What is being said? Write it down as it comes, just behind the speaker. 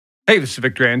Hey, this is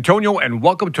Victor Antonio, and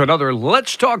welcome to another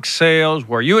Let's Talk Sales,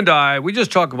 where you and we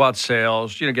just talk about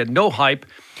sales. Get no hype,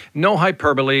 no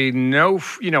hyperbole, no,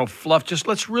 fluff. Just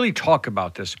let's really talk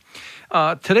about this.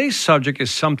 Today's subject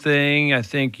is something I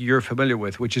think you're familiar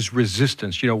with, which is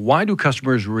resistance. Why do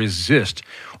customers resist,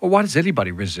 or why does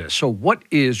anybody resist? So what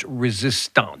is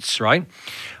resistance, right?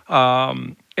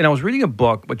 And I was reading a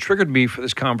book. What triggered me for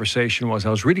this conversation was I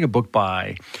was reading a book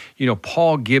by,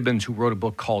 Paul Gibbons, who wrote a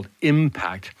book called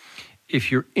Impact. If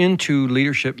you're into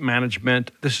leadership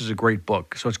management, this is a great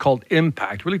book. So it's called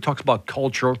Impact. It really talks about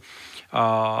culture,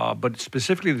 but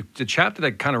specifically the chapter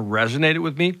that kind of resonated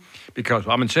with me, because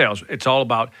I'm in sales, it's all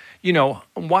about,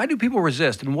 why do people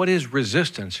resist and what is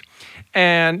resistance?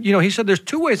 And, he said there's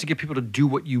two ways to get people to do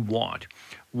what you want.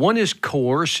 One is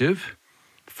coercive,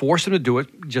 force them to do it,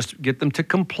 just get them to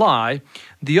comply.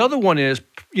 The other one is,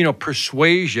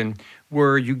 persuasion,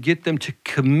 where you get them to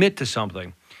commit to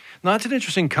something. Now, that's an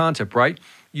interesting concept, right?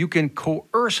 You can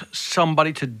coerce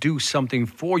somebody to do something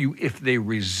for you if they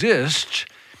resist,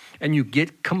 and you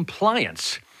get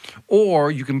compliance.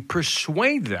 Or you can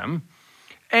persuade them,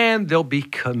 and they'll be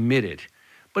committed.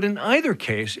 But in either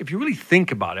case, if you really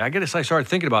think about it, I started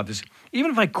thinking about this,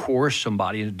 even if I coerce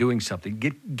somebody into doing something,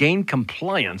 gain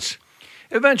compliance,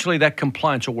 eventually that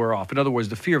compliance will wear off. In other words,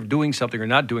 the fear of doing something or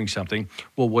not doing something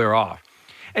will wear off.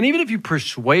 And even if you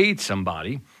persuade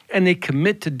somebody and they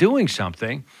commit to doing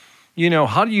something,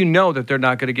 how do you know that they're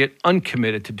not going to get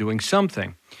uncommitted to doing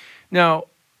something? Now,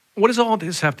 what does all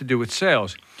this have to do with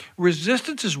sales?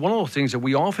 Resistance is one of those things that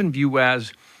we often view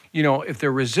as, if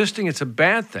they're resisting, it's a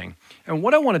bad thing. And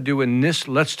what I want to do in this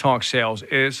Let's Talk Sales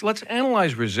is let's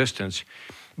analyze resistance,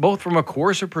 both from a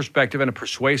coercive perspective and a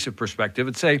persuasive perspective,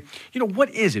 and say, what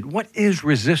is it? What is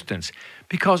resistance?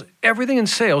 Because everything in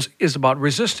sales is about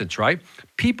resistance, right?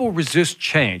 People resist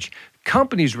change.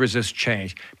 Companies resist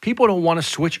change. People don't want to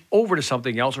switch over to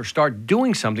something else or start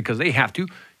doing something because they have to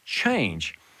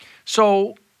change.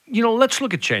 So, let's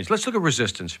look at change. Let's look at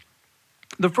resistance.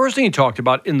 The first thing he talked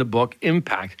about in the book,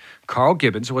 Impact, Carl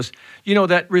Gibbons, was,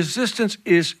 that resistance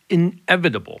is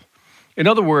inevitable. In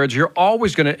other words, you're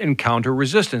always going to encounter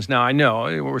resistance. Now, I know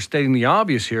we're stating the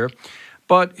obvious here,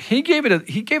 but he gave it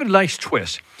a nice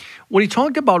twist. What he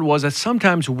talked about was that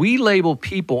sometimes we label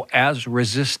people as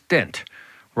resistant,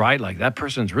 right? Like that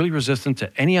person's really resistant to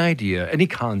any idea, any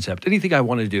concept, anything I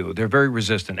want to do. They're very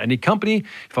resistant. Any company,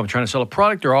 if I'm trying to sell a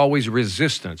product, they're always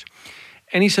resistant.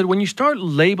 And he said, when you start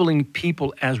labeling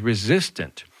people as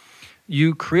resistant,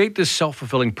 you create this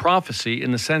self-fulfilling prophecy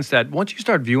in the sense that once you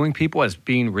start viewing people as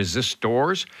being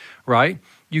resistors, right,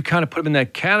 you kind of put them in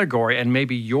that category, and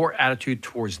maybe your attitude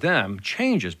towards them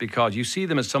changes because you see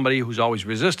them as somebody who's always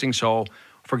resisting. So,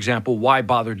 for example, why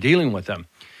bother dealing with them?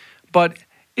 But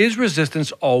is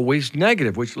resistance always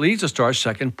negative? Which leads us to our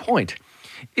second point.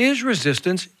 Is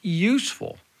resistance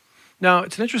useful? Now,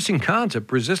 it's an interesting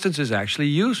concept. Resistance is actually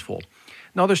useful.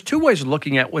 Now, there's two ways of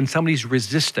looking at when somebody's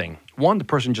resisting. One, the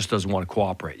person just doesn't want to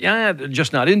cooperate. Yeah, they're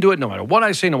just not into it. No matter what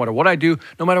I say, no matter what I do,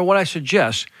 no matter what I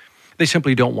suggest, they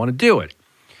simply don't want to do it.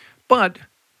 But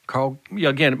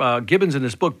Gibbons in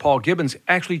this book, Paul Gibbons,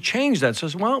 actually changed that.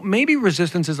 Says, well, maybe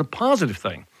resistance is a positive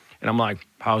thing. And I'm like,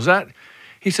 how's that?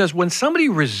 He says, when somebody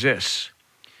resists,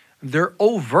 they're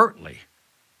overtly,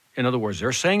 in other words,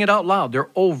 they're saying it out loud.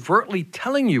 They're overtly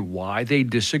telling you why they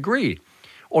disagree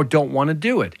or don't want to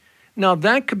do it. Now,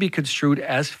 that could be construed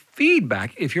as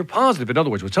feedback if you're positive. In other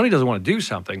words, when somebody doesn't want to do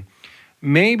something,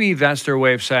 maybe that's their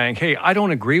way of saying, hey, I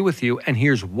don't agree with you, and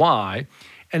here's why.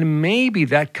 And maybe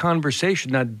that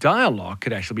conversation, that dialogue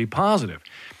could actually be positive.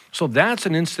 So that's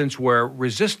an instance where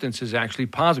resistance is actually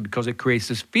positive because it creates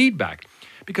this feedback.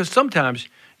 Because sometimes,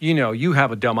 you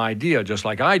have a dumb idea just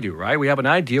like I do, right? We have an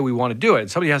idea, we want to do it. And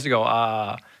somebody has to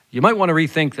go, you might want to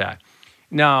rethink that.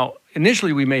 Now,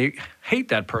 initially, we may hate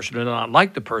that person or not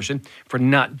like the person for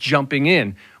not jumping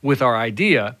in with our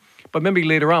idea. But maybe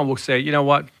later on, we'll say, you know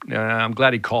what, I'm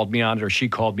glad he called me on it or she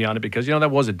called me on it because,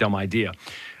 that was a dumb idea.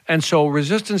 And so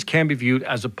resistance can be viewed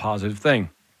as a positive thing.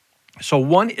 So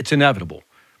one, it's inevitable.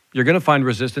 You're going to find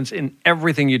resistance in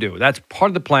everything you do. That's part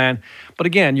of the plan. But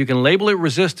again, you can label it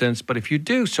resistance, but if you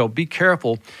do so, be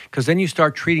careful because then you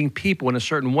start treating people in a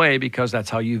certain way because that's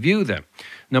how you view them.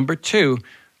 Number two,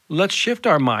 let's shift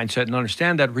our mindset and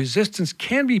understand that resistance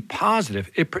can be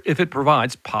positive if it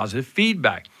provides positive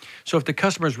feedback. So if the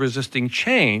customer is resisting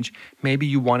change, maybe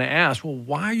you want to ask, well,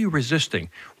 why are you resisting?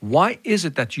 Why is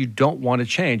it that you don't want to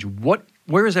change?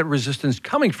 Where is that resistance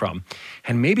coming from?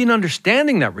 And maybe in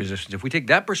understanding that resistance, if we take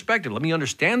that perspective, let me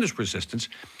understand this resistance,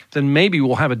 then maybe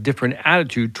we'll have a different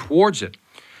attitude towards it.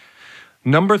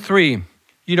 Number three,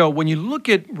 when you look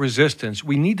at resistance,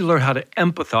 we need to learn how to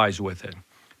empathize with it.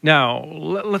 Now,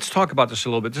 let's talk about this a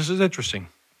little bit. This is interesting.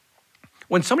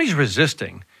 When somebody's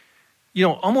resisting, you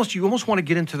almost want to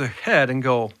get into their head and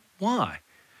go, why?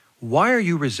 Why are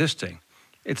you resisting?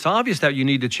 It's obvious that you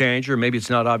need to change, or maybe it's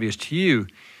not obvious to you.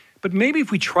 But maybe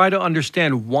if we try to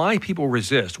understand why people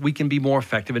resist, we can be more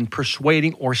effective in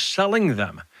persuading or selling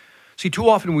them. See, too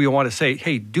often we want to say,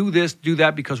 hey, do this, do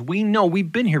that, because we know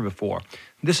we've been here before.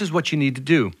 This is what you need to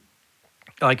do.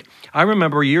 Like, I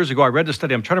remember years ago, I read the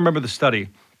study. I'm trying to remember the study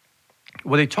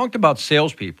where they talked about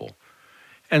salespeople.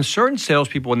 And certain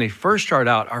salespeople, when they first start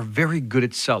out, are very good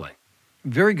at selling,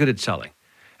 very good at selling.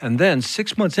 And then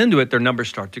 6 months into it, their numbers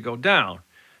start to go down.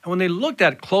 And when they looked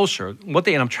at it closer, and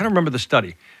I'm trying to remember the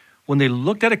study, when they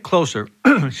looked at it closer,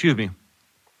 excuse me,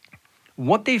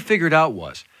 what they figured out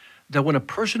was that when a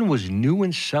person was new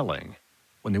in selling,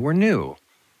 when they were new,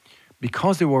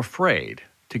 because they were afraid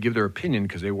to give their opinion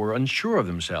because they were unsure of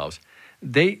themselves,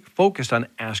 they focused on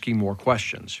asking more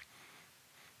questions.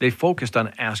 They focused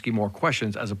on asking more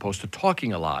questions as opposed to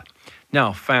talking a lot.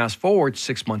 Now, fast forward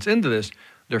 6 months into this,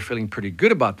 they're feeling pretty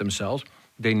good about themselves.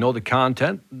 They know the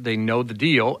content, they know the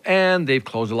deal, and they've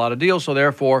closed a lot of deals. So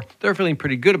therefore, they're feeling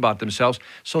pretty good about themselves.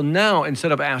 So now,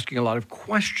 instead of asking a lot of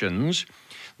questions,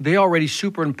 they already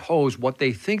superimpose what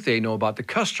they think they know about the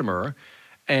customer,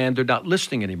 and they're not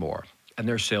listening anymore, and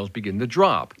their sales begin to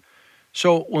drop.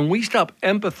 So when we stop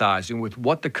empathizing with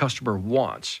what the customer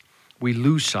wants, we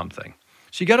lose something.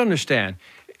 So you got to understand,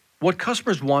 what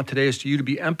customers want today is for you to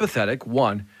be empathetic.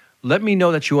 One, let me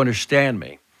know that you understand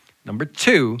me. Number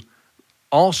two,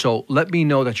 also, let me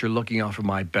know that you're looking out for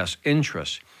my best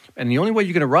interests. And the only way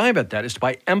you can arrive at that is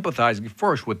by empathizing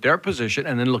first with their position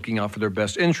and then looking out for their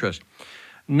best interest.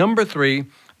 Number three,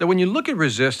 that when you look at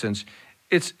resistance,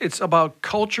 it's about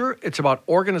culture, it's about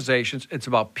organizations, it's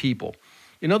about people.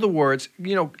 In other words,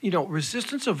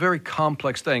 resistance is a very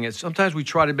complex thing. Sometimes we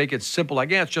try to make it simple, like,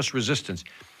 yeah, it's just resistance.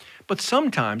 But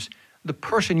sometimes the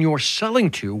person you're selling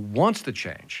to wants to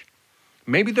change.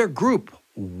 Maybe their group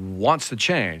wants to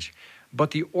change,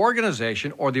 but the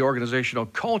organization or the organizational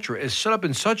culture is set up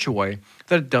in such a way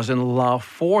that it doesn't allow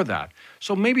for that.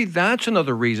 So maybe that's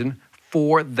another reason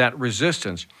for that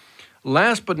resistance.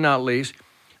 Last but not least,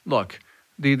 look,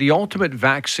 the ultimate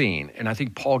vaccine, and I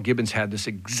think Paul Gibbons had this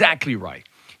exactly right.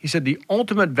 He said the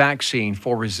ultimate vaccine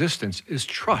for resistance is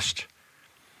trust.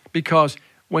 Because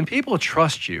when people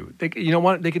trust you, they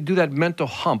can do that mental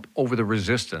hump over the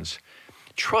resistance.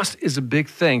 Trust is a big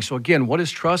thing. So again, what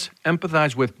is trust?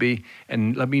 Empathize with me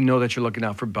and let me know that you're looking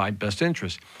out for my best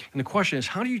interest. And the question is,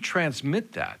 how do you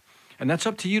transmit that? And that's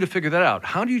up to you to figure that out.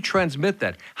 How do you transmit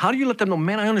that? How do you let them know,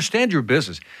 man, I understand your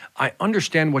business. I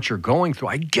understand what you're going through.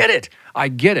 I get it.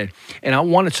 And I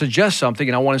want to suggest something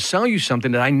and I want to sell you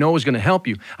something that I know is going to help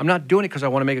you. I'm not doing it because I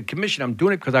want to make a commission. I'm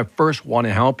doing it because I first want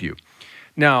to help you.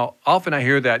 Now, often I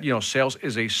hear that, sales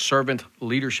is a servant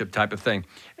leadership type of thing.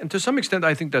 And to some extent,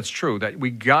 I think that's true, that we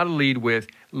got to lead with,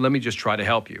 let me just try to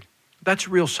help you. That's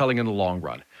real selling in the long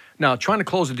run. Now, trying to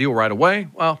close a deal right away,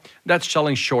 well, that's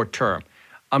selling short term.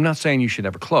 I'm not saying you should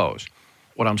never close.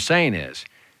 What I'm saying is,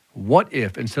 what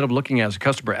if instead of looking at a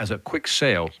customer as a quick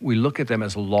sale, we look at them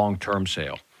as a long-term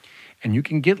sale? And you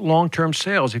can get long-term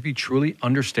sales if you truly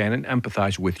understand and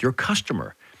empathize with your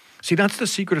customer. See, that's the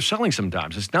secret of selling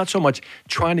sometimes. It's not so much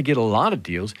trying to get a lot of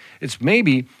deals. It's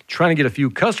maybe trying to get a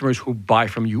few customers who buy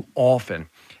from you often.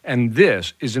 And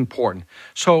this is important.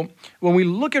 So when we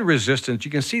look at resistance,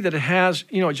 you can see that it has,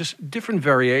 just different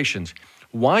variations.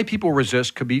 Why people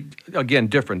resist could be, again,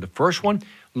 different. The first one,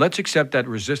 let's accept that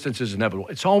resistance is inevitable.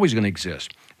 It's always going to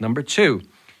exist. Number two,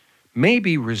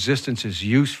 maybe resistance is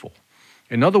useful.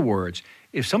 In other words,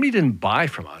 if somebody didn't buy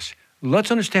from us,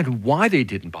 let's understand why they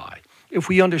didn't buy. If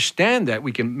we understand that,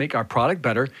 we can make our product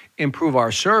better, improve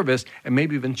our service, and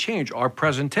maybe even change our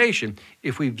presentation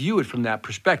if we view it from that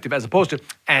perspective, as opposed to,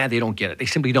 they don't get it. They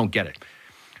simply don't get it.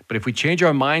 But if we change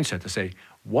our mindset to say,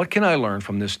 what can I learn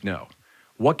from this no?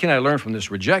 What can I learn from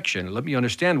this rejection? Let me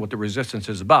understand what the resistance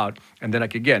is about, and then I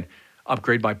can, again,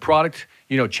 upgrade my product,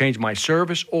 change my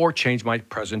service, or change my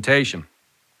presentation.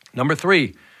 Number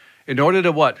three, in order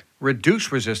to what?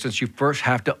 Reduce resistance, you first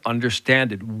have to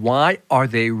understand it. Why are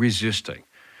they resisting?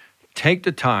 Take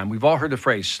the time. We've all heard the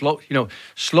phrase,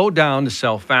 slow down to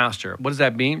sell faster. What does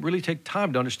that mean? Really take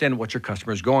time to understand what your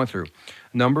customer is going through.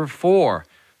 Number four,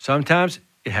 sometimes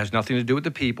it has nothing to do with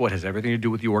the people. It has everything to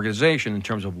do with the organization in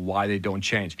terms of why they don't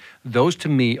change. Those, to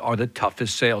me, are the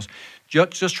toughest sales.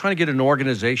 Just trying to get an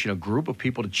organization, a group of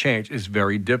people to change is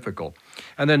very difficult.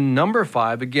 And then number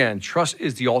five, again, trust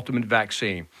is the ultimate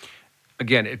vaccine.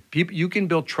 Again, if you can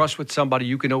build trust with somebody,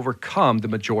 you can overcome the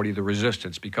majority of the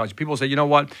resistance, because people say, you know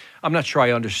what, I'm not sure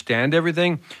I understand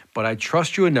everything, but I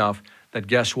trust you enough that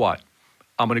guess what?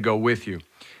 I'm going to go with you.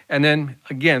 And then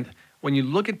again, when you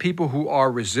look at people who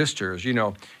are resistors,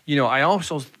 I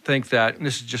also think that, and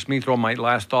this is just me throwing my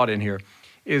last thought in here,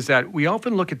 is that we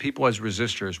often look at people as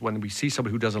resistors when we see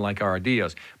somebody who doesn't like our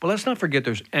ideas. But let's not forget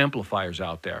there's amplifiers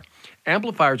out there.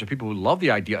 Amplifiers are people who love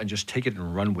the idea and just take it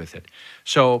and run with it.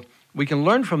 So we can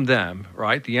learn from them,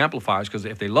 right, the amplifiers, because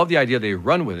if they love the idea, they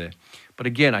run with it. But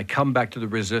again, I come back to the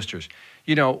resistors.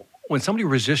 When somebody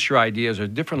resists your ideas, there are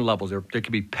different levels. They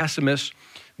can be pessimists,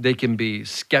 they can be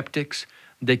skeptics,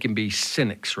 they can be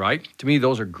cynics, right? To me,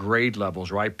 those are grade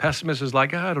levels, right? Pessimist is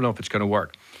like, I don't know if it's going to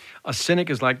work. A cynic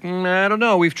is like, I don't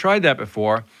know, we've tried that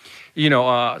before.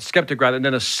 Skeptic rather. And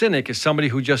then a cynic is somebody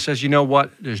who just says, you know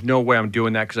what, there's no way I'm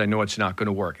doing that because I know it's not going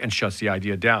to work, and shuts the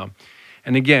idea down.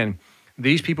 And again,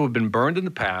 these people have been burned in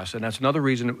the past, and that's another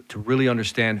reason to really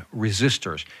understand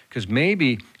resistors, because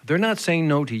maybe they're not saying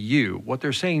no to you. What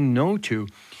they're saying no to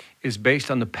is based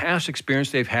on the past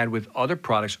experience they've had with other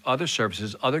products, other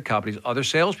services, other companies, other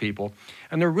salespeople,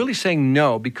 and they're really saying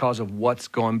no because of what's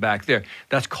going back there.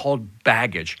 That's called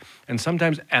baggage. And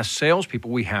sometimes as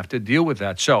salespeople, we have to deal with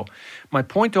that. So my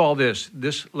point to all this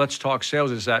Let's Talk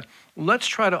Sales, is that let's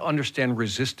try to understand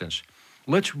resistance.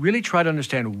 Let's really try to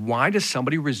understand, why does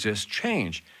somebody resist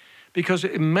change? Because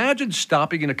imagine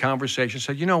stopping in a conversation and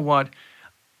say, you know what,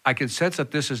 I can sense that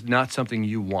this is not something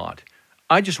you want.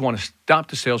 I just want to stop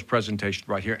the sales presentation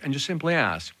right here and just simply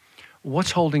ask,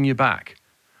 what's holding you back?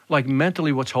 Like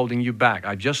mentally, what's holding you back?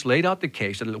 I've just laid out the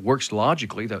case that it works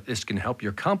logically, that this can help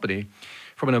your company.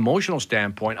 From an emotional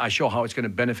standpoint, I show how it's going to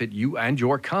benefit you and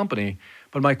your company.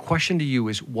 But my question to you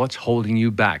is, what's holding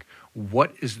you back?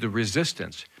 What is the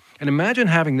resistance? And imagine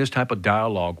having this type of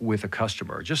dialogue with a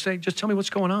customer. Just tell me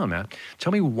what's going on, man.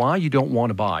 Tell me why you don't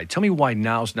want to buy. Tell me why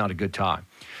now's not a good time.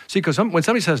 See, because when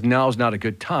somebody says now's not a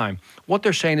good time, what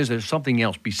they're saying is there's something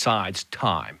else besides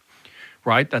time,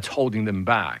 right? That's holding them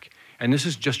back. And this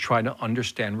is just trying to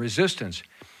understand resistance.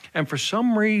 And for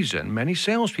some reason, many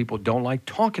salespeople don't like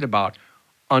talking about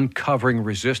uncovering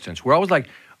resistance. We're always like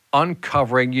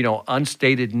uncovering,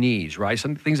 unstated needs, right?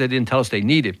 Some things they didn't tell us they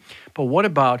needed. But what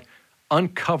about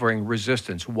uncovering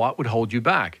resistance? What would hold you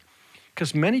back?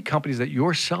 Because many companies that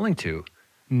you're selling to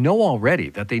know already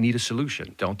that they need a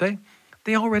solution, don't they?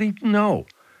 They already know.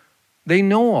 They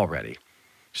know already.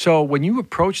 So when you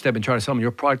approach them and try to sell them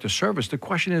your product or service, the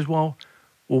question is, well,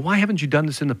 why haven't you done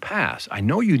this in the past? I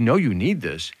know you need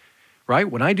this, right?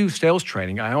 When I do sales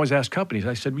training, I always ask companies,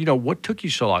 I said, what took you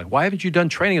so long? Why haven't you done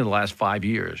training in the last 5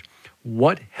 years?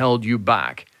 What held you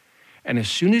back? And as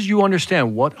soon as you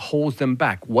understand what holds them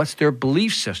back, what's their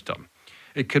belief system?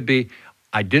 It could be,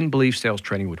 I didn't believe sales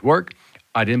training would work.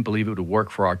 I didn't believe it would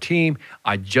work for our team.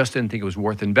 I just didn't think it was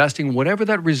worth investing. Whatever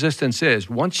that resistance is,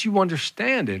 once you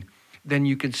understand it, then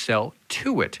you can sell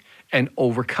to it and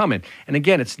overcome it. And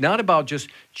again, it's not about just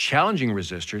challenging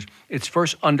resistors. It's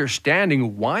first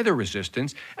understanding why they're resisting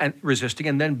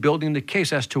and then building the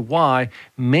case as to why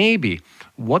maybe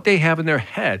what they have in their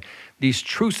head, these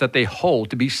truths that they hold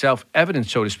to be self-evident,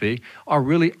 so to speak, are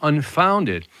really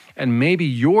unfounded. And maybe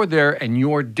you're there and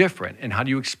you're different. And how do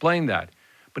you explain that?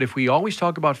 But if we always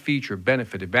talk about feature,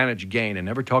 benefit, advantage, gain, and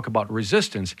never talk about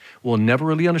resistance, we'll never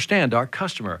really understand our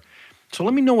customer. So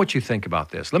let me know what you think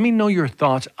about this. Let me know your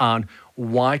thoughts on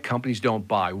why companies don't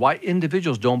buy, why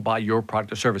individuals don't buy your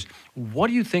product or service. What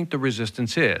do you think the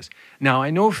resistance is? Now, I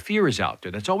know fear is out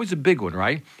there. That's always a big one,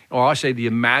 right? Or I'll say the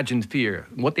imagined fear,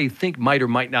 what they think might or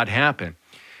might not happen.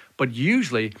 But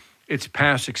usually it's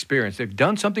past experience. They've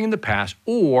done something in the past,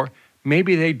 or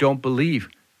maybe they don't believe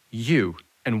you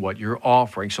and what you're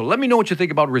offering. So let me know what you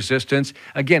think about resistance.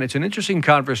 Again, it's an interesting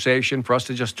conversation for us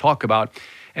to just talk about.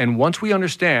 And once we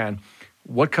understand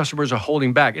what customers are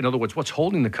holding back, in other words, what's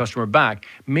holding the customer back,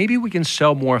 maybe we can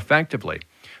sell more effectively.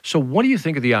 So what do you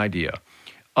think of the idea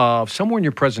of somewhere in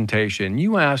your presentation,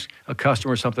 you ask a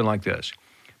customer something like this: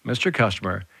 Mr.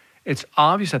 Customer, it's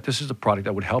obvious that this is a product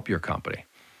that would help your company.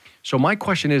 So my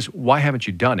question is, why haven't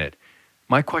you done it?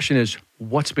 My question is,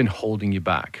 what's been holding you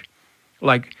back?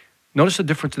 Like, notice the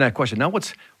difference in that question. Now,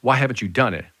 why haven't you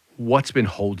done it? What's been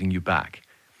holding you back?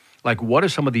 Like, what are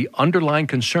some of the underlying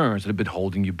concerns that have been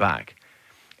holding you back?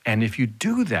 And if you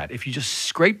do that, if you just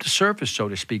scrape the surface, so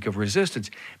to speak, of resistance,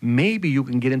 maybe you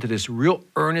can get into this real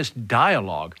earnest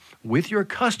dialogue with your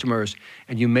customers,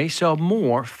 and you may sell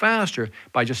more faster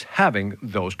by just having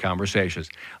those conversations.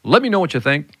 Let me know what you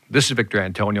think. This is Victor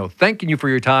Antonio, thanking you for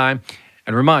your time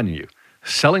and reminding you,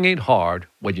 selling ain't hard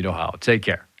when you know how. Take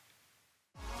care.